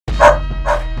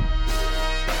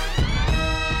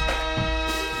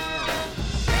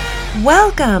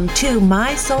Welcome to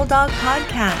My Soul Dog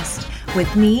Podcast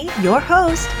with me, your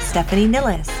host, Stephanie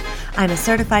Nilles. I'm a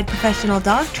certified professional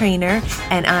dog trainer,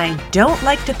 and I don't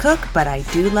like to cook, but I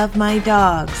do love my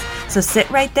dogs. So sit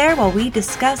right there while we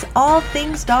discuss all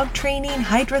things dog training,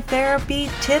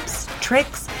 hydrotherapy, tips,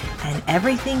 tricks, and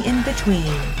everything in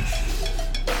between.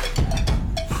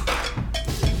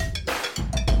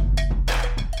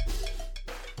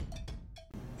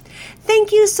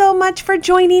 Thank you so much for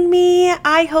joining me.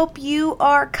 I hope you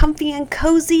are comfy and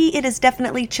cozy. It is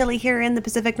definitely chilly here in the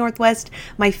Pacific Northwest.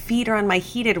 My feet are on my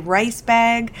heated rice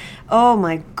bag. Oh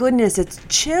my goodness, it's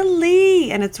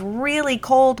chilly and it's really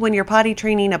cold when you're potty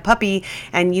training a puppy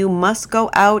and you must go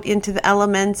out into the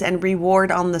elements and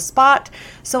reward on the spot.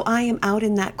 So I am out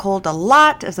in that cold a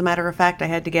lot. As a matter of fact, I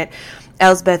had to get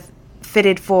Elsbeth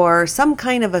fitted for some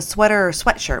kind of a sweater or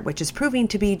sweatshirt, which is proving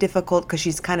to be difficult because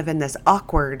she's kind of in this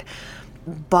awkward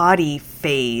body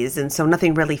phase, and so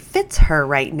nothing really fits her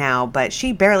right now, but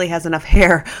she barely has enough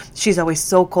hair. She's always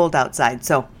so cold outside,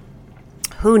 so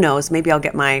who knows, maybe I'll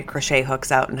get my crochet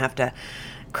hooks out and have to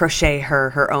crochet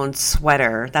her own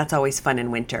sweater. That's always fun in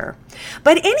winter.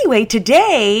 But anyway,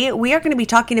 today we are going to be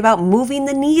talking about moving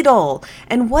the needle.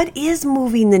 And what is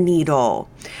moving the needle?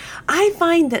 I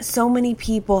find that so many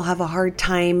people have a hard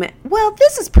time, well,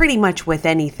 this is pretty much with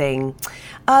anything,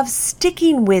 of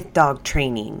sticking with dog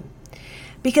training.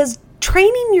 Because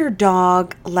training your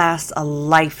dog lasts a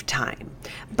lifetime,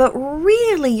 but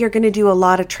really you're going to do a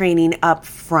lot of training up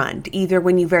front, either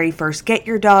when you very first get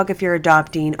your dog if you're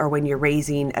adopting, or when you're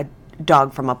raising a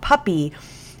dog from a puppy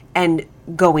and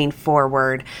going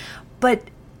forward. But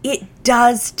it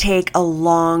does take a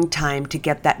long time to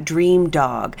get that dream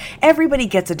dog. Everybody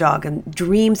gets a dog and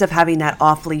dreams of having that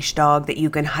off-leash dog that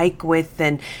you can hike with,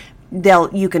 and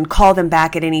you can call them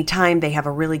back at any time. They have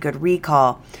a really good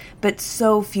recall. But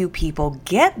so few people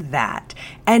get that.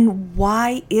 And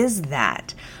why is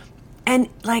that? And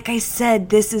like I said,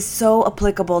 this is so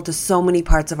applicable to so many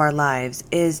parts of our lives,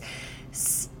 is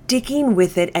sticking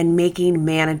with it and making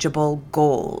manageable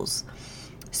goals.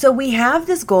 So we have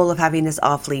this goal of having this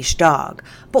off-leash dog,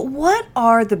 but what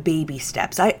are the baby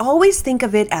steps? I always think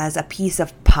of it as a piece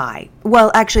of pie.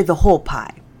 Well, actually the whole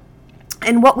pie.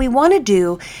 And what we want to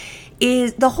do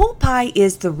is, the whole pie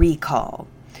is the recall.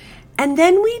 And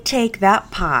then we take that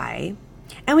pie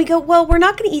and we go, well, we're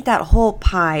not going to eat that whole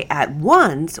pie at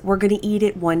once. We're going to eat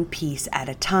it one piece at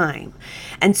a time.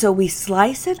 And so we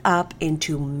slice it up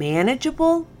into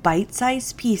manageable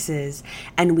bite-sized pieces,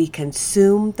 and we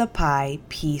consume the pie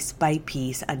piece by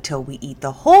piece until we eat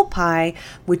the whole pie,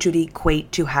 which would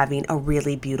equate to having a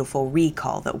really beautiful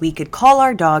recall that we could call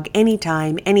our dog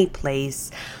anytime, any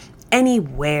place,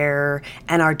 anywhere,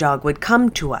 and our dog would come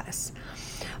to us.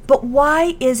 But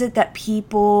why is it that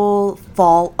people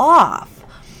fall off?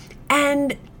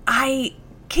 And I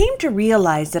came to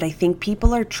realize that I think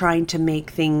people are trying to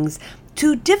make things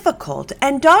too difficult.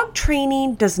 And dog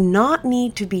training does not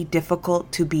need to be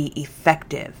difficult to be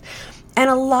effective. And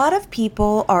a lot of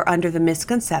people are under the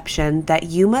misconception that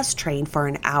you must train for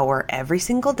an hour every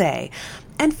single day.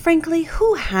 And frankly,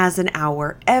 who has an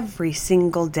hour every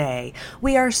single day?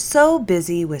 We are so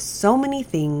busy with so many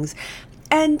things.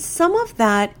 And some of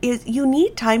that is, you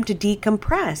need time to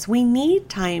decompress. We need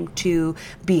time to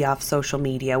be off social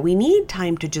media. We need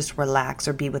time to just relax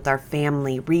or be with our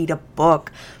family, read a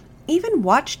book, even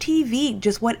watch TV,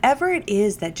 just whatever it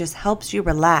is that just helps you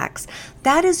relax.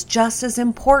 That is just as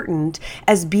important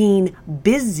as being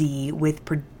busy with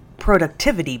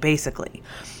productivity, basically.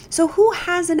 So who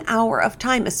has an hour of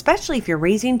time, especially if you're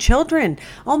raising children?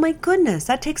 Oh my goodness,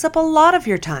 that takes up a lot of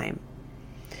your time.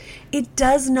 It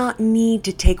does not need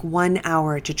to take 1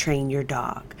 hour to train your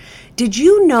dog. Did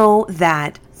you know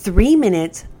that 3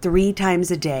 minutes 3 times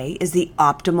a day is the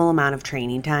optimal amount of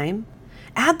training time?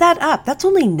 Add that up. That's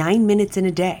only 9 minutes in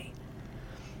a day.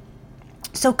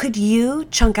 So could you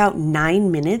chunk out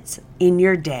 9 minutes in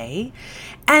your day?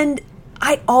 And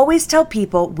I always tell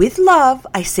people, with love,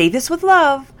 I say this with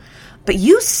love, but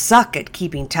you suck at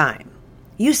keeping time.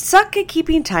 You suck at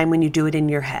keeping time when you do it in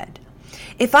your head.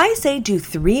 If I say do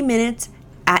 3 minutes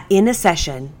in a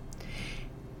session,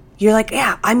 you're like,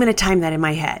 yeah, I'm going to time that in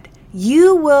my head.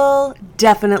 You will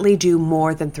definitely do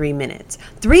more than 3 minutes.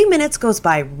 3 minutes goes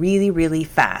by really, really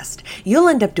fast. You'll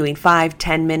end up doing 5,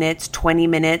 10 minutes, 20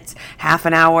 minutes, half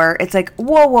an hour. It's like,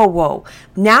 whoa, whoa, whoa.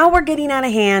 Now we're getting out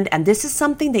of hand, and this is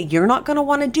something that you're not going to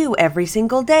want to do every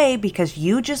single day because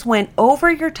you just went over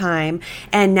your time,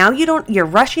 and now you're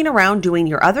rushing around doing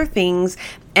your other things,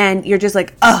 and you're just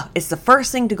like, it's the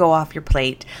first thing to go off your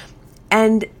plate.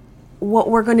 And what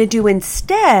we're going to do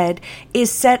instead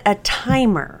is set a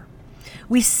timer.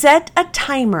 We set a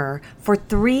timer for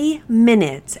 3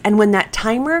 minutes, and when that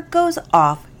timer goes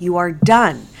off, you are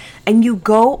done, and you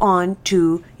go on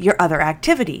to your other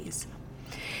activities.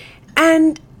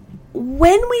 And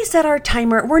when we set our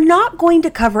timer, we're not going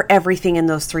to cover everything in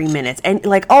those 3 minutes. And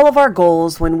like all of our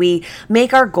goals, when we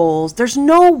make our goals, there's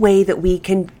no way that we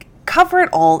can cover it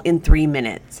all in 3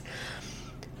 minutes.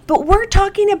 But we're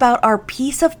talking about our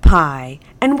piece of pie,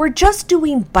 and we're just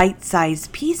doing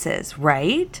bite-sized pieces,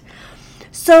 right?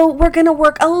 So we're going to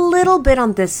work a little bit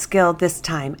on this skill this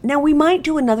time. Now, we might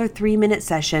do another 3-minute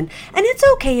session, and it's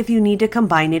okay if you need to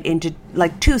combine it into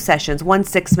like 2 sessions, 1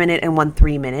 6-minute and 1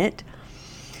 3-minute.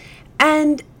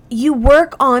 And you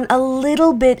work on a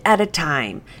little bit at a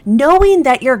time, knowing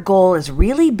that your goal is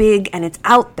really big and it's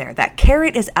out there. That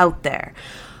carrot is out there.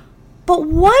 But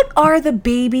what are the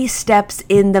baby steps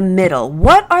in the middle?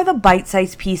 What are the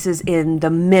bite-sized pieces in the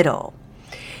middle?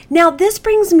 Now, this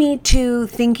brings me to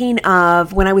thinking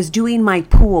of when I was doing my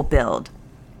pool build.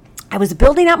 I was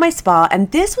building out my spa, and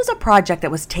this was a project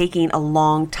that was taking a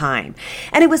long time.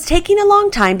 And it was taking a long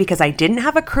time because I didn't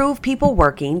have a crew of people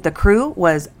working. The crew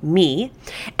was me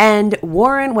and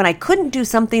Warren. When I couldn't do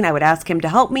something, I would ask him to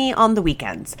help me on the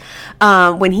weekends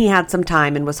when he had some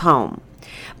time and was home.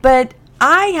 But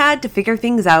I had to figure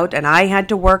things out, and I had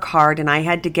to work hard, and I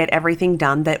had to get everything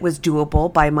done that was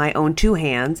doable by my own 2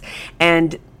 hands.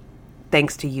 And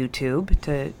thanks to YouTube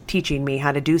to teaching me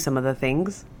how to do some of the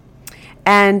things.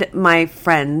 And my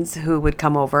friends who would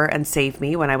come over and save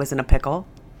me when I was in a pickle.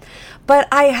 But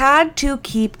I had to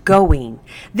keep going.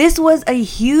 This was a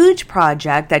huge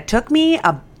project that took me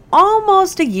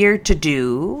almost a year to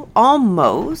do,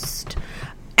 almost.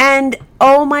 And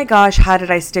oh my gosh, how did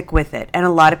I stick with it? And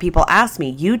a lot of people ask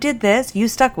me, you did this, you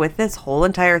stuck with this whole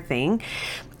entire thing.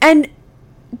 And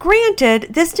granted,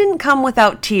 this didn't come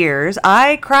without tears.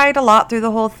 I cried a lot through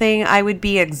the whole thing. I would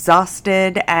be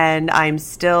exhausted, and I'm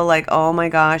still like, oh my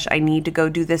gosh, I need to go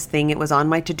do this thing. It was on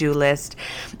my to-do list.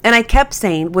 And I kept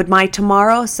saying, would my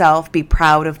tomorrow self be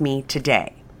proud of me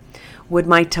today? Would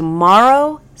my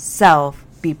tomorrow self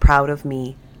be proud of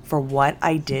me for what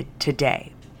I did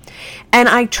today? And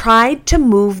I tried to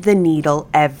move the needle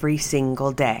every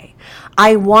single day.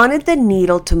 I wanted the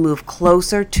needle to move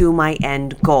closer to my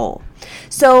end goal.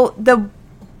 So the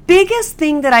biggest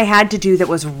thing that I had to do that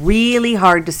was really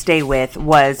hard to stay with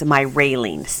was my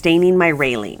railing, staining my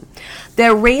railing.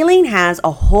 The railing has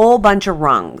a whole bunch of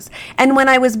rungs. And when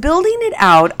I was building it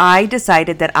out, I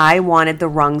decided that I wanted the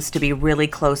rungs to be really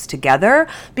close together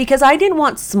because I didn't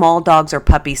want small dogs or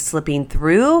puppies slipping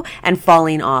through and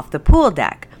falling off the pool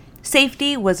deck.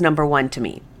 Safety was number 1 to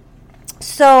me.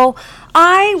 So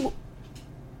I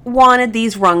wanted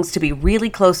these rungs to be really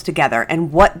close together.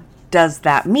 And what does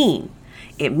that mean?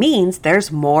 It means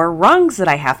there's more rungs that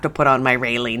I have to put on my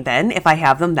railing then if I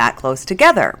have them that close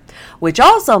together, which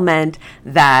also meant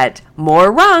that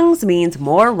more rungs means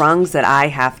more rungs that I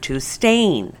have to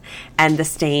stain. And the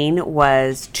stain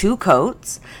was 2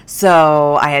 coats,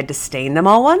 so I had to stain them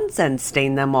all once and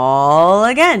stain them all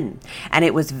again. And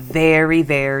it was very,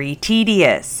 very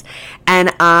tedious.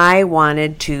 And I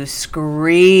wanted to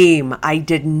scream. I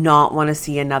did not want to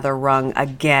see another rung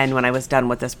again when I was done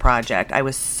with this project. I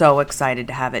was so excited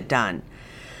to have it done.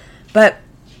 But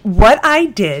what I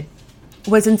did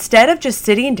was instead of just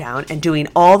sitting down and doing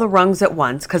all the rungs at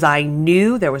once, because I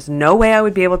knew there was no way I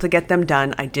would be able to get them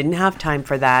done. I didn't have time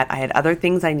for that. I had other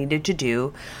things I needed to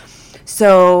do.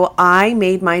 So I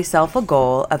made myself a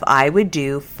goal of I would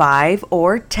do 5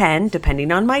 or 10,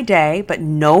 depending on my day, but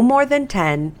no more than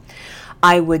 10.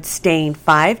 I would stain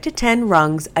 5 to 10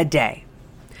 rungs a day.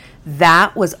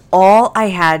 That was all I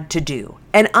had to do.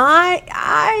 And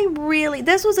I really,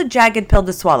 this was a jagged pill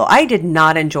to swallow. I did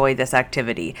not enjoy this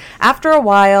activity. After a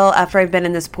while, after I've been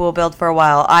in this pool build for a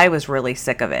while, I was really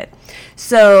sick of it.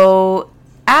 So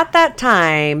at that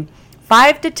time,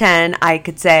 5 to 10, I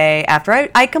could say, after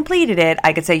I completed it,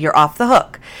 I could say you're off the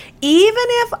hook. Even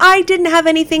if I didn't have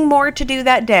anything more to do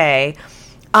that day,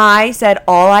 I said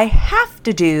all I have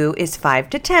to do is 5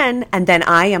 to 10, and then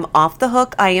I am off the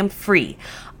hook. I am free.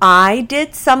 I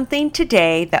did something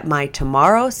today that my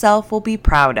tomorrow self will be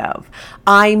proud of.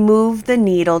 I moved the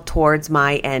needle towards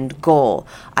my end goal.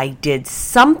 I did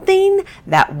something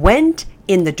that went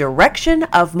in the direction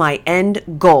of my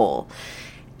end goal.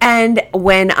 And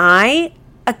when I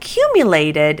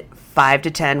accumulated 5 to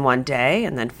 10 one day,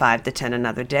 and then 5 to 10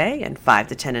 another day, and 5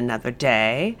 to 10 another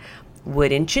day,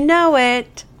 wouldn't you know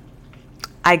it,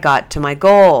 I got to my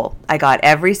goal. I got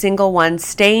every single one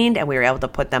stained, and we were able to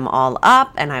put them all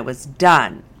up, and I was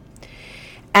done.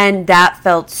 And that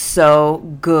felt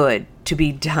so good to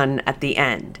be done at the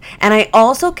end. And I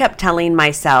also kept telling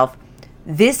myself,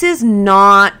 this is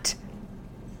not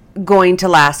going to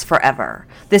last forever.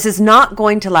 This is not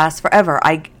going to last forever.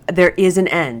 There is an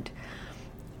end.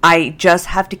 I just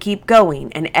have to keep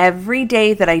going. And every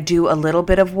day that I do a little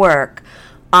bit of work,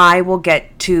 I will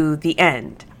get to the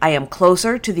end. I am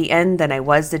closer to the end than I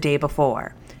was the day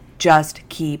before. Just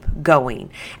keep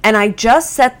going. And I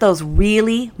just set those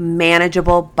really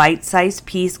manageable bite-sized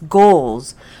piece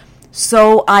goals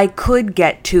so I could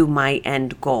get to my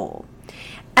end goal.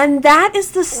 And that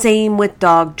is the same with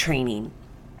dog training.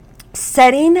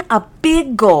 Setting a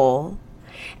big goal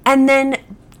and then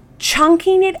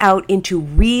chunking it out into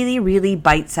really, really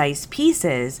bite-sized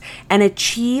pieces and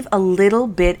achieve a little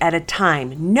bit at a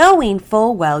time, knowing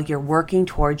full well you're working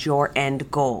towards your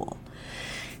end goal.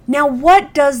 Now,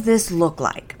 what does this look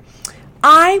like?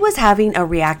 I was having a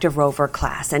reactive rover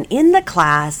class, and in the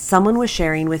class, someone was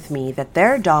sharing with me that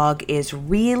their dog is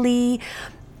really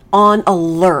on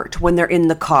alert when they're in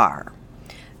the car.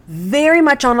 Very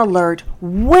much on alert,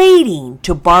 waiting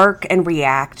to bark and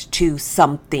react to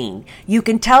something. You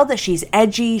can tell that she's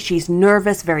edgy, she's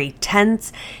nervous, very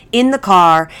tense in the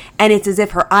car, and it's as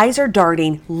if her eyes are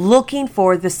darting, looking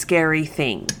for the scary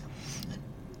thing.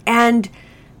 And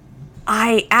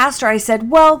I asked her, I said,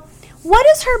 well, what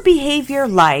is her behavior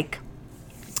like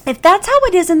if that's how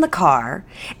it is in the car?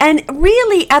 And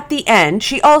really at the end,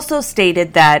 she also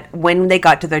stated that when they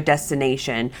got to their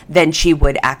destination, then she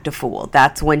would act a fool.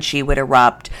 That's when she would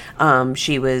erupt.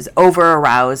 She was over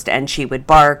aroused and she would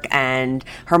bark, and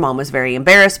her mom was very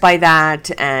embarrassed by that,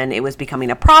 and it was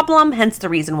becoming a problem, hence the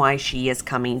reason why she is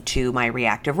coming to my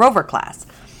reactive rover class.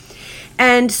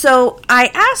 And so I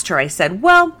asked her, I said,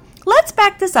 well, let's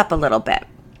back this up a little bit.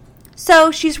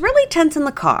 So she's really tense in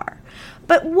the car.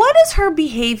 But what is her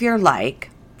behavior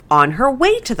like on her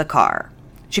way to the car?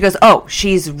 She goes, oh,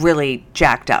 she's really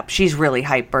jacked up. She's really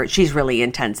hyper. She's really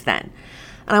intense then.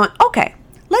 And I went, okay,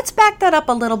 let's back that up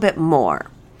a little bit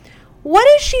more. What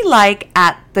is she like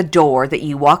at the door that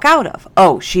you walk out of?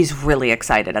 Oh, she's really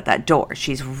excited at that door.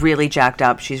 She's really jacked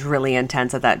up. She's really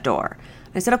intense at that door.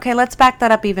 I said, okay, let's back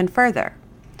that up even further.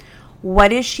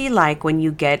 What is she like when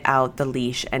you get out the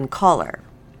leash and collar?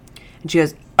 And she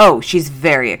goes, oh, she's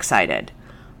very excited.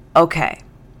 Okay.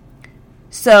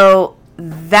 So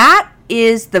that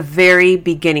is the very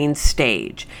beginning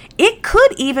stage. It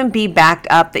could even be backed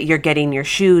up that you're getting your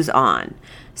shoes on.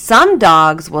 Some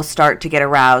dogs will start to get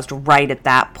aroused right at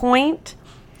that point,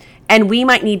 and we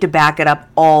might need to back it up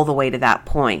all the way to that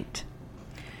point.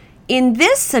 In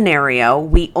this scenario,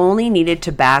 we only needed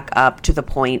to back up to the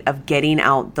point of getting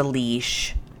out the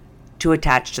leash to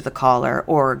attach to the collar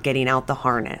or getting out the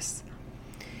harness.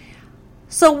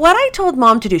 So what I told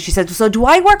Mom to do, she said, so do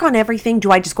I work on everything?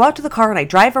 Do I just go out to the car and I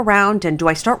drive around, and do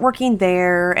I start working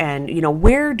there? And,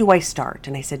 where do I start?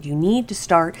 And I said, you need to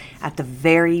start at the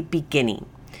very beginning.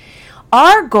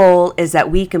 Our goal is that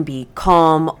we can be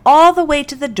calm all the way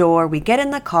to the door. We get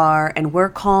in the car and we're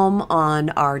calm on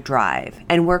our drive,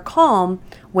 and we're calm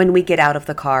when we get out of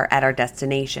the car at our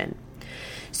destination.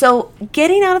 So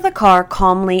getting out of the car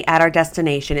calmly at our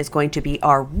destination is going to be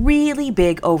our really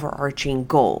big overarching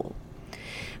goal.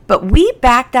 But we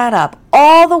back that up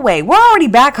all the way. We're already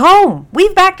back home.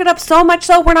 We've backed it up so much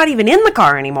so we're not even in the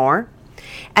car anymore.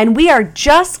 And we are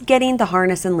just getting the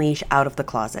harness and leash out of the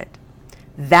closet.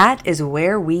 That is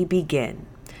where we begin.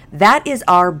 That is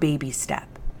our baby step.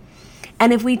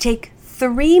 And if we take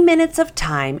 3 minutes of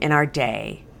time in our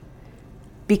day,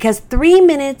 because 3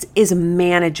 minutes is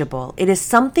manageable, it is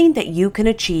something that you can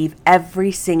achieve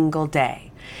every single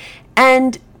day.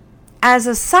 And as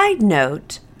a side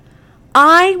note,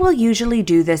 I will usually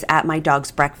do this at my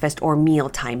dog's breakfast or meal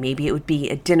time. Maybe it would be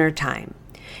at dinner time.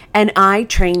 And I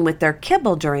train with their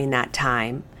kibble during that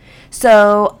time.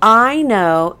 So I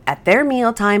know at their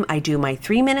meal time, I do my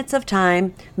 3 minutes of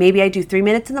time. Maybe I do 3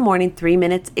 minutes in the morning, 3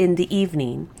 minutes in the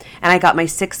evening. And I got my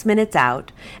 6 minutes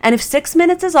out. And if 6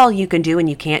 minutes is all you can do and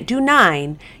you can't do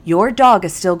 9, your dog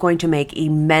is still going to make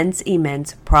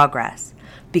immense progress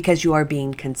because you are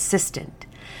being consistent.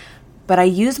 But I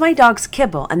use my dog's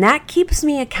kibble, and that keeps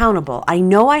me accountable. I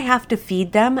know I have to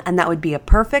feed them, and that would be a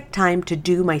perfect time to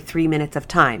do my 3 minutes of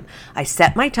time. I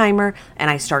set my timer, and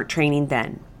I start training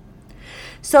then.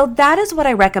 So that is what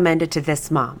I recommended to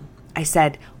this mom. I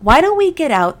said, why don't we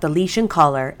get out the leash and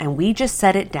collar, and we just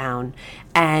set it down,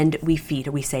 and we feed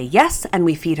her. We say yes, and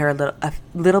we feed her a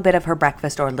little bit of her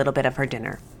breakfast or a little bit of her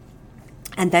dinner.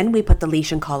 And then we put the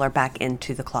leash and collar back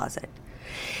into the closet.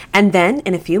 And then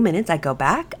in a few minutes, I go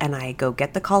back and I go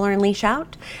get the collar and leash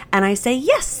out, and I say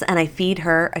yes, and I feed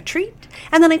her a treat,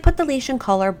 and then I put the leash and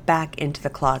collar back into the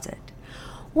closet.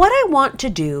 What I want to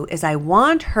do is I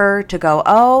want her to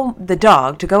go, the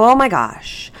dog to go, oh my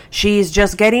gosh, she's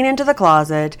just getting into the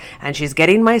closet and she's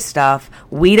getting my stuff.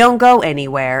 We don't go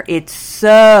anywhere. It's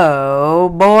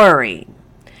so boring.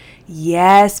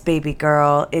 Yes, baby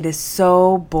girl, it is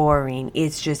so boring.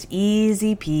 It's just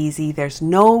easy peasy. There's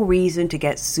no reason to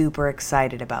get super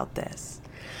excited about this.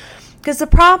 Because the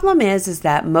problem is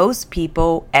that most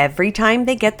people, every time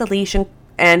they get the leash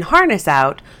and harness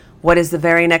out, what is the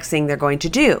very next thing they're going to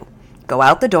do? Go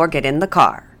out the door, get in the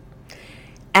car.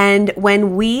 And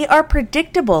when we are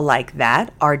predictable like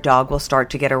that, our dog will start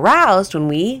to get aroused. When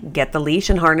we get the leash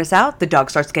and harness out, the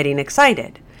dog starts getting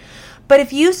excited. But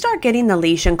if you start getting the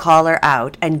leash and collar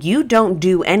out and you don't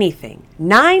do anything,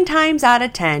 9 times out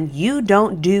of 10, you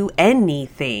don't do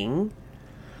anything,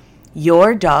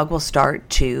 your dog will start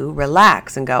to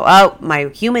relax and go, oh, my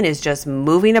human is just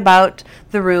moving about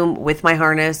the room with my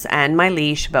harness and my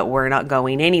leash, but we're not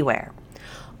going anywhere.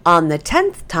 On the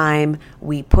 10th time,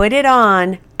 we put it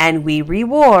on and we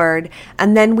reward,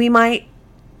 and then we might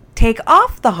take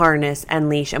off the harness and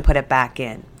leash and put it back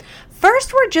in.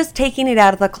 First, we're just taking it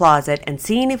out of the closet and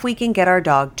seeing if we can get our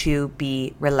dog to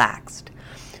be relaxed.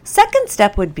 Second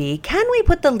step would be, can we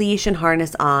put the leash and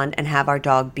harness on and have our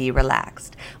dog be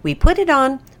relaxed? We put it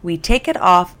on, we take it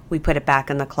off, we put it back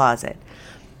in the closet.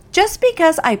 Just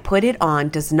because I put it on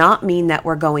does not mean that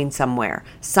we're going somewhere.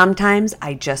 Sometimes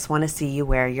I just want to see you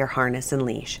wear your harness and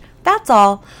leash. That's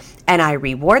all. And I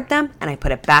reward them and I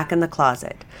put it back in the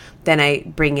closet. Then I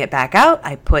bring it back out,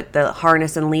 I put the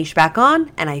harness and leash back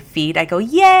on, and I feed. I go,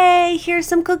 yay, here's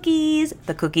some cookies.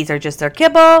 The cookies are just their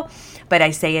kibble, but I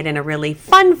say it in a really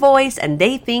fun voice, and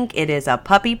they think it is a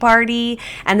puppy party.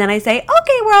 And then I say,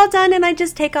 okay, we're all done, and I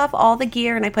just take off all the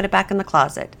gear, and I put it back in the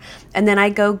closet. And then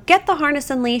I go get the harness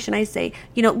and leash, and I say,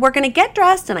 we're going to get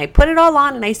dressed, and I put it all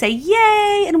on, and I say,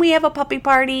 yay, and we have a puppy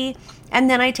party. And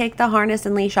then I take the harness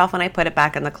and leash off, and I put it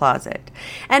back in the closet.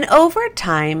 And over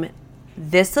time,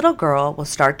 this little girl will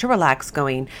start to relax,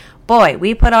 going, boy,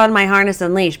 we put on my harness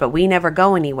and leash, but we never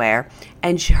go anywhere.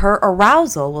 And her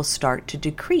arousal will start to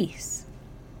decrease.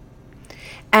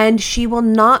 And she will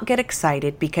not get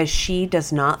excited because she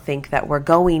does not think that we're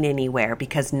going anywhere,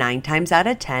 because 9 times out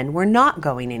of 10, we're not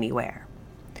going anywhere.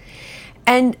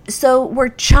 And so we're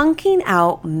chunking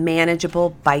out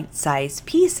manageable bite-sized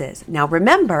pieces. Now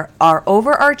remember, our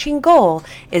overarching goal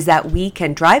is that we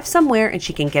can drive somewhere and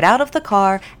she can get out of the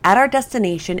car at our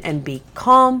destination and be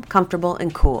calm, comfortable,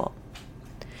 and cool.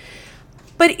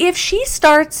 But if she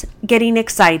starts getting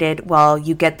excited while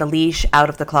you get the leash out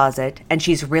of the closet, and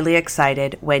she's really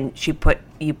excited when you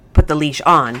put the leash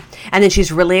on, and then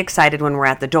she's really excited when we're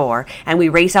at the door, and we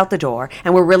race out the door,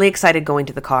 and we're really excited going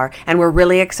to the car, and we're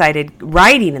really excited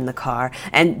riding in the car,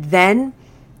 and then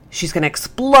she's going to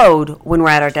explode when we're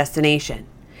at our destination.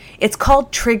 It's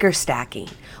called trigger stacking.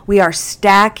 We are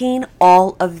stacking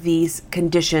all of these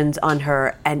conditions on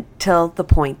her until the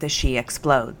point that she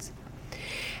explodes.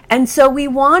 And so we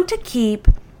want to keep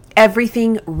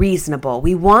everything reasonable.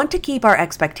 We want to keep our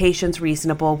expectations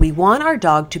reasonable. We want our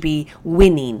dog to be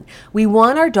winning. We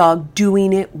want our dog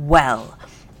doing it well.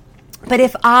 But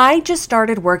if I just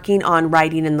started working on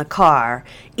riding in the car,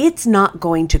 it's not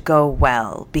going to go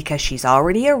well because she's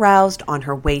already aroused on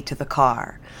her way to the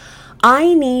car.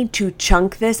 I need to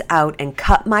chunk this out and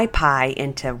cut my pie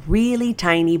into really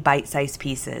tiny bite-sized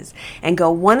pieces and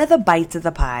go, one of the bites of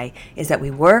the pie is that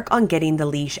we work on getting the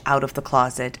leash out of the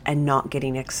closet and not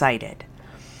getting excited.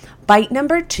 Bite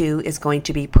number 2 is going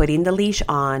to be putting the leash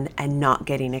on and not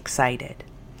getting excited.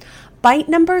 Bite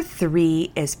number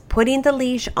 3 is putting the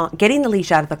leash on, getting the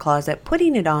leash out of the closet,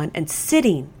 putting it on, and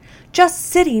just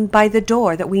sitting by the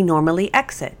door that we normally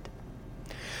exit.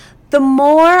 The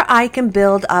more I can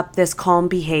build up this calm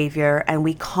behavior and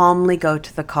we calmly go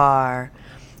to the car,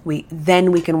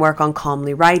 then we can work on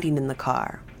calmly riding in the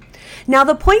car. Now,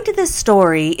 the point of this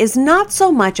story is not so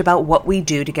much about what we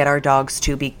do to get our dogs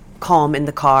to be calm in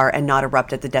the car and not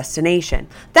erupt at the destination.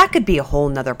 That could be a whole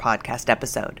nother podcast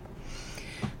episode.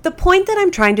 The point that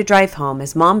I'm trying to drive home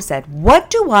is, Mom said, what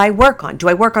do I work on? Do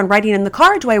I work on riding in the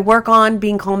car? Do I work on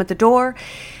being calm at the door?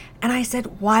 And I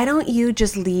said, why don't you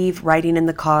just leave riding in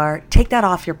the car? Take that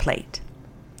off your plate.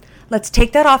 Let's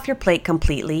take that off your plate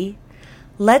completely.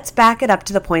 Let's back it up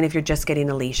to the point of you're just getting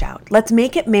the leash out. Let's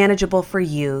make it manageable for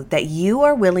you that you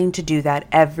are willing to do that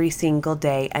every single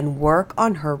day and work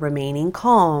on her remaining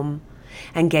calm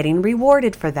and getting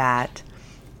rewarded for that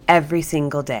every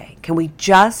single day. Can we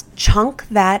just chunk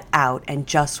that out and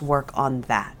just work on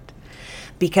that?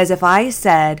 Because if I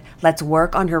said, let's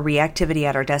work on her reactivity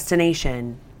at our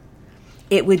destination,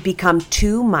 it would become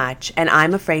too much, and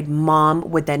I'm afraid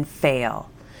Mom would then fail.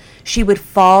 She would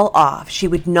fall off. She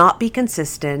would not be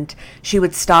consistent. She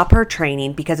would stop her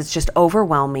training because it's just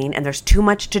overwhelming and there's too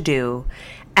much to do.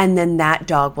 And then that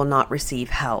dog will not receive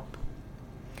help.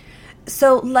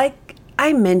 So like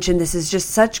I mentioned, this is just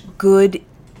such good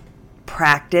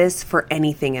practice for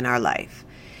anything in our life.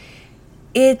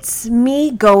 It's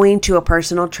me going to a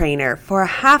personal trainer for a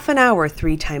half an hour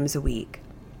 3 times a week.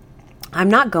 I'm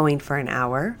not going for an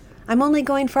hour. I'm only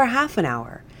going for a half an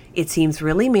hour. It seems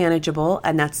really manageable,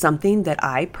 and that's something that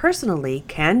I personally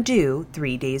can do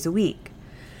 3 days a week.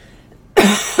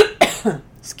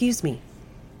 Excuse me.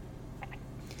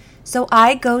 So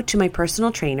I go to my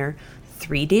personal trainer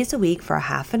 3 days a week for a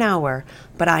half an hour,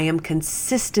 but I am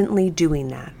consistently doing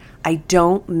that. I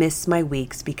don't miss my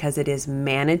weeks because it is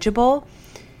manageable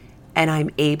and I'm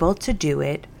able to do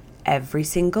it every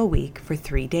single week for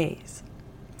 3 days.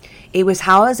 It was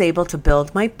how I was able to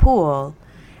build my pool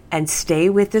and stay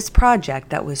with this project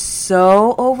that was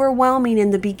so overwhelming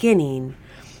in the beginning,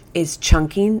 is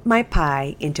chunking my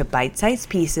pie into bite-sized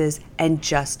pieces and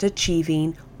just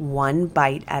achieving 1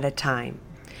 bite at a time.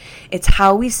 It's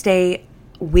how we stay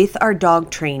with our dog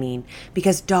training,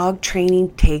 because dog training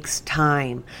takes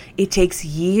time. It takes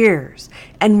years.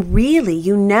 And really,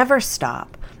 you never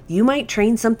stop. You might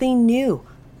train something new.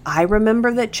 I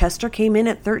remember that Chester came in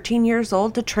at 13 years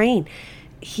old to train.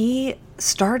 He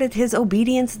started his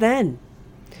obedience then.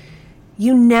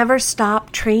 You never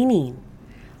stop training.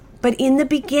 But in the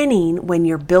beginning, when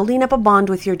you're building up a bond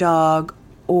with your dog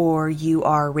or you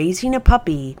are raising a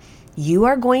puppy, you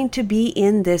are going to be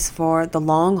in this for the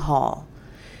long haul.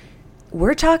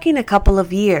 We're talking a couple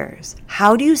of years.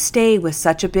 How do you stay with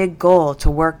such a big goal to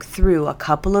work through a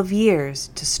couple of years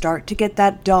to start to get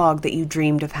that dog that you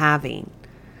dreamed of having?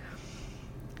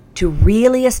 To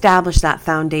really establish that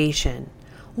foundation.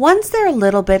 Once they're a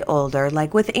little bit older,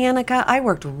 like with Annika, I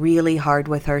worked really hard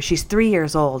with her. She's 3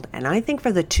 years old, and I think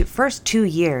for the first 2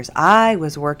 years, I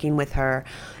was working with her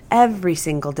every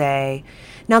single day.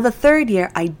 Now, the 3rd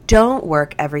year, I don't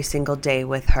work every single day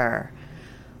with her.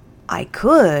 I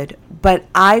could, but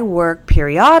I work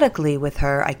periodically with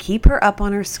her. I keep her up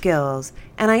on her skills,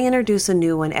 and I introduce a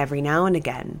new one every now and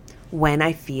again when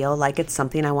I feel like it's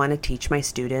something I want to teach my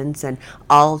students, and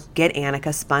I'll get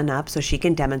Annika spun up so she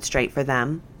can demonstrate for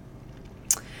them.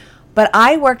 But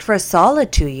I worked for a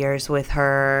solid 2 years with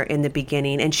her in the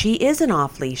beginning, and she is an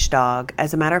off-leash dog.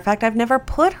 As a matter of fact, I've never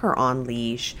put her on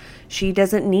leash. She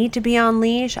doesn't need to be on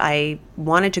leash. I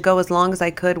wanted to go as long as I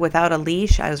could without a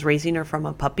leash. I was raising her from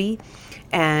a puppy,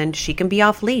 and she can be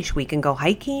off leash. We can go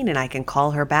hiking, and I can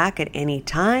call her back at any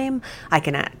time. I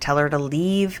can tell her to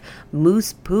leave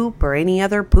moose poop or any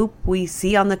other poop we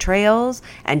see on the trails,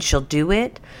 and she'll do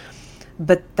it.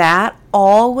 But that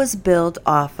all was built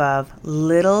off of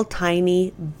little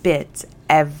tiny bits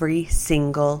every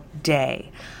single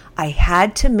day. I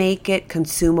had to make it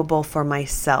consumable for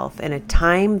myself in a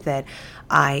time that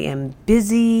I am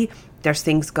busy. There's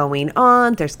things going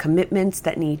on. There's commitments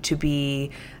that need to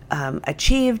be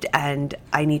achieved, and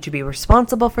I need to be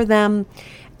responsible for them.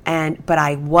 But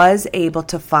I was able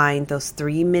to find those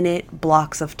 3-minute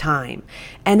blocks of time.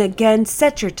 And again,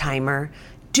 set your timer.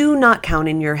 Do not count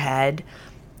in your head.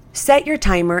 Set your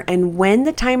timer, and when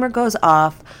the timer goes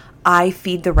off, I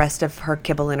feed the rest of her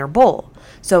kibble in her bowl.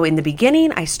 So in the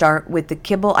beginning, I start with the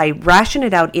kibble. I ration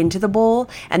it out into the bowl,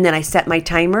 and then I set my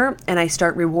timer, and I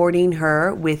start rewarding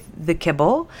her with the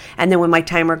kibble. And then when my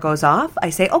timer goes off, I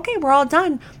say, okay, we're all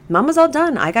done. Mama's all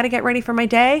done. I got to get ready for my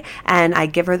day. And I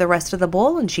give her the rest of the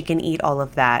bowl, and she can eat all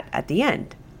of that at the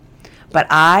end. But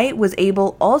I was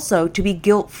able also to be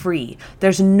guilt-free.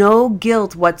 There's no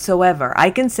guilt whatsoever. I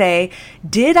can say,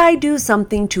 did I do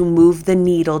something to move the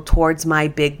needle towards my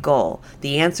big goal?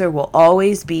 The answer will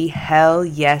always be, hell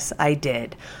yes, I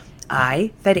did.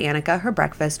 I fed Annika her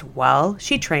breakfast while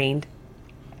she trained,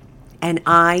 and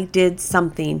I did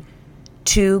something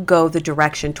to go the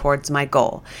direction towards my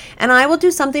goal. And I will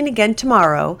do something again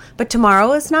tomorrow, but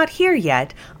tomorrow is not here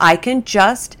yet. I can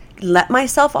just let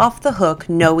myself off the hook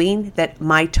knowing that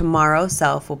my tomorrow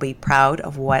self will be proud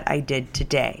of what I did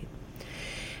today.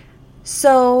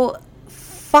 So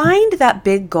find that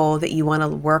big goal that you want to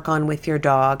work on with your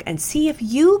dog and see if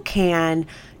you can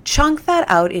chunk that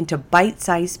out into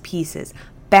bite-sized pieces.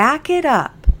 Back it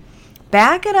up.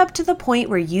 Back it up to the point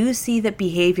where you see that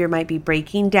behavior might be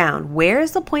breaking down. Where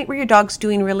is the point where your dog's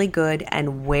doing really good,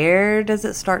 and where does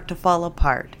it start to fall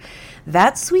apart?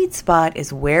 That sweet spot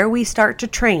is where we start to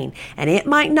train, and it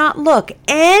might not look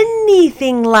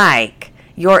anything like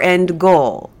your end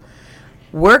goal.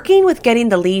 Working with getting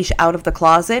the leash out of the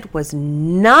closet was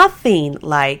nothing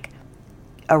like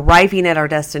arriving at our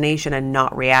destination and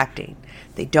not reacting.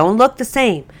 They don't look the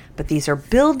same, but these are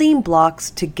building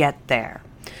blocks to get there.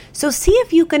 So see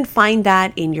if you can find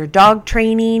that in your dog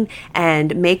training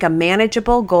and make a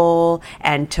manageable goal.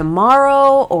 And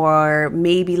tomorrow or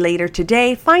maybe later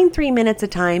today, find 3 minutes a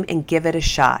time and give it a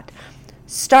shot.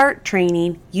 Start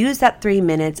training, use that 3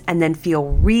 minutes, and then feel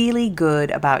really good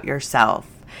about yourself.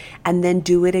 And then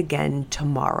do it again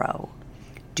tomorrow.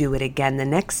 Do it again the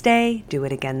next day, do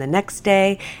it again the next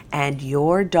day, and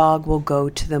your dog will go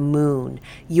to the moon.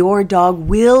 Your dog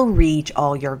will reach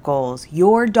all your goals.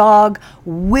 Your dog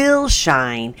will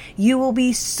shine. You will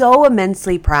be so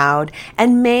immensely proud.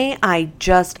 And may I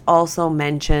just also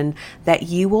mention that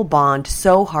you will bond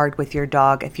so hard with your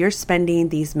dog. If you're spending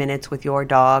these minutes with your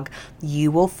dog, you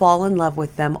will fall in love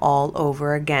with them all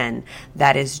over again.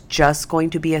 That is just going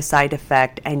to be a side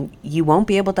effect, and you won't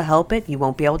be able to help it. You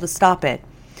won't be able to stop it.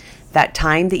 That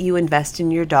time that you invest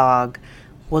in your dog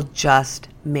will just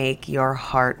make your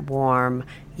heart warm.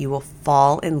 You will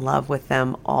fall in love with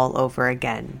them all over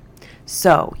again.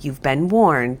 So you've been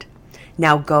warned.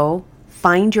 Now go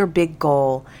find your big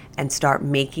goal and start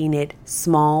making it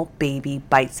small, baby,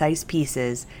 bite-sized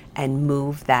pieces and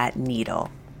move that needle.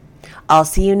 I'll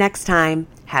see you next time.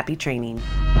 Happy training.